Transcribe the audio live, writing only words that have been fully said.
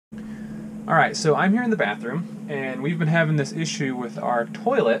Alright, so I'm here in the bathroom, and we've been having this issue with our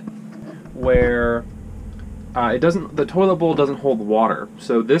toilet where the toilet bowl doesn't hold water.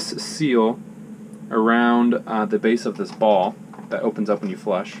 So this seal around the base of this ball that opens up when you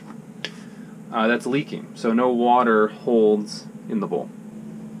flush, that's leaking. So no water holds in the bowl,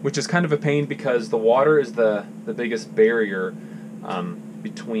 which is kind of a pain because the water is the biggest barrier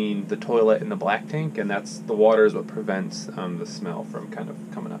between the toilet and the black tank, and the water is what prevents the smell from kind of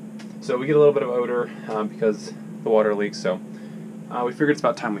coming up. So we get a little bit of odor because the water leaks, so we figured it's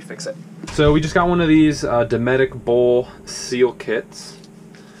about time we fix it. So we just got one of these Dometic bowl seal kits.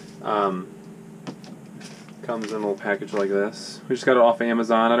 Comes in a little package like this. We just got it off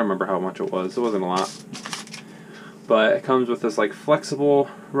Amazon. I don't remember how much it was. It wasn't a lot. But it comes with this like flexible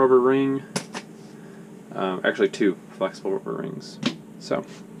rubber ring. Actually 2 flexible rubber rings. So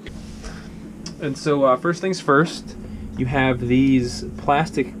first things first, you have these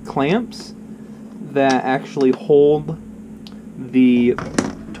plastic clamps that actually hold the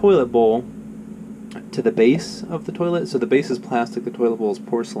toilet bowl to the base of the toilet. So the base is plastic, the toilet bowl is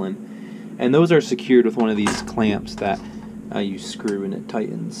porcelain, and those are secured with one of these clamps that you screw and it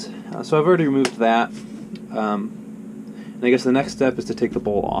tightens. So I've already removed that, and I guess the next step is to take the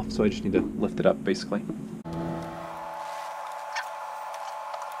bowl off, so I just need to lift it up basically.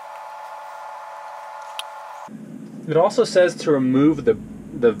 It also says to remove the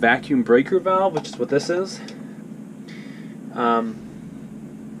vacuum breaker valve, which is what this is.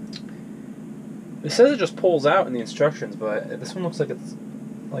 It says it just pulls out in the instructions, but this one looks like it's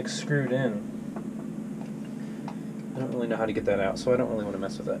like screwed in. I don't really know how to get that out, so I don't really want to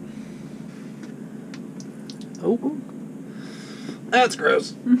mess with it. Oh, that's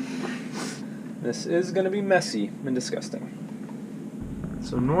gross. This is going to be messy and disgusting.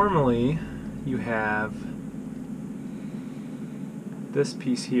 So normally you have this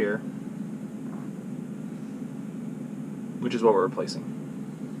piece here, which is what we're replacing.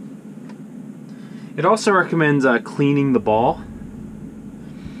 It also recommends cleaning the ball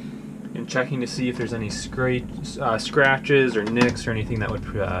and checking to see if there's any scratches or nicks or anything that would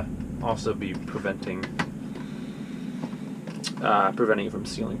also be preventing it from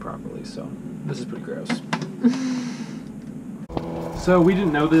sealing properly. So this is pretty gross. So we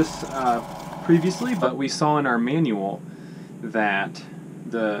didn't know this previously, but we saw in our manual that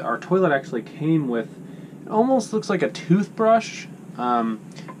our toilet actually came with, it almost looks like a toothbrush.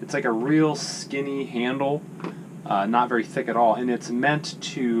 It's like a real skinny handle, not very thick at all, and it's meant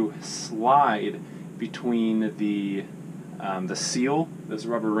to slide between the seal, this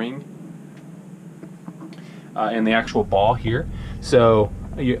rubber ring, and the actual ball here. So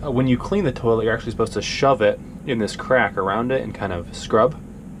when you clean the toilet, you're actually supposed to shove it in this crack around it and kind of scrub,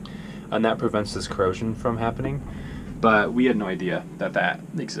 and that prevents this corrosion from happening. But we had no idea that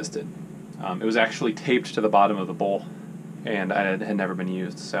existed. It was actually taped to the bottom of the bowl, and it had never been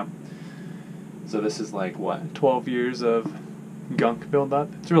used. So this is like, what, 12 years of gunk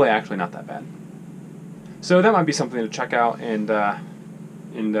buildup? It's really actually not that bad. So that might be something to check out and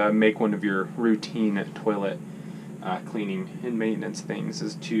make one of your routine toilet cleaning and maintenance things,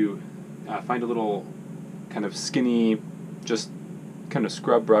 is to find a little kind of skinny, just kind of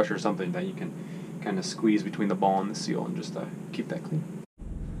scrub brush or something that you can kind of squeeze between the ball and the seal and just keep that clean.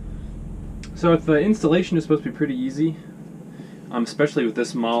 So the installation is supposed to be pretty easy, especially with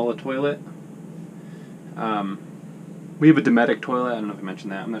this model of toilet. We have a Dometic toilet. I don't know if I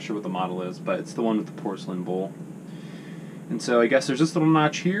mentioned that. I'm not sure what the model is, but it's the one with the porcelain bowl. And so I guess there's this little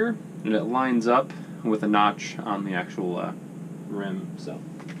notch here, and it lines up with a notch on the actual rim. So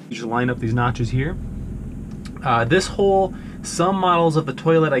you just line up these notches here. This hole, some models of the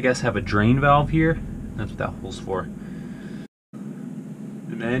toilet, I guess, have a drain valve here. That's what that hole's for.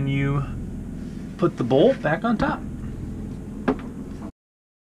 And then you put the bowl back on top.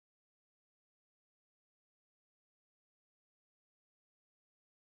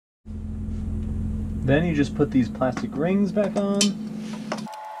 Then you just put these plastic rings back on.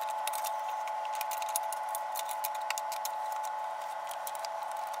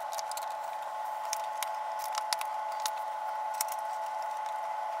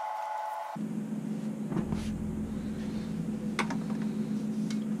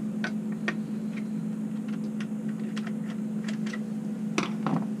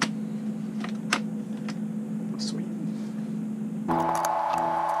 Sweet.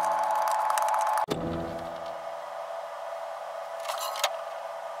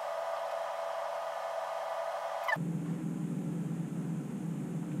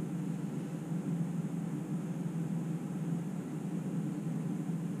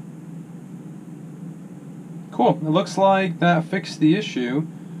 Cool. It looks like that fixed the issue.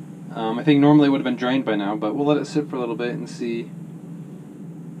 I think normally it would have been drained by now, but we'll let it sit for a little bit and see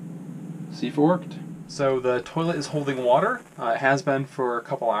if it worked. So the toilet is holding water. It has been for a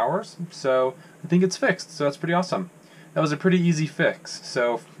couple hours, so I think it's fixed, so that's pretty awesome. That was a pretty easy fix,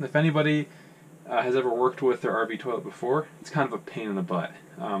 so if anybody has ever worked with their RV toilet before, it's kind of a pain in the butt,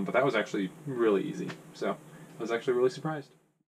 but that was actually really easy, so I was actually really surprised.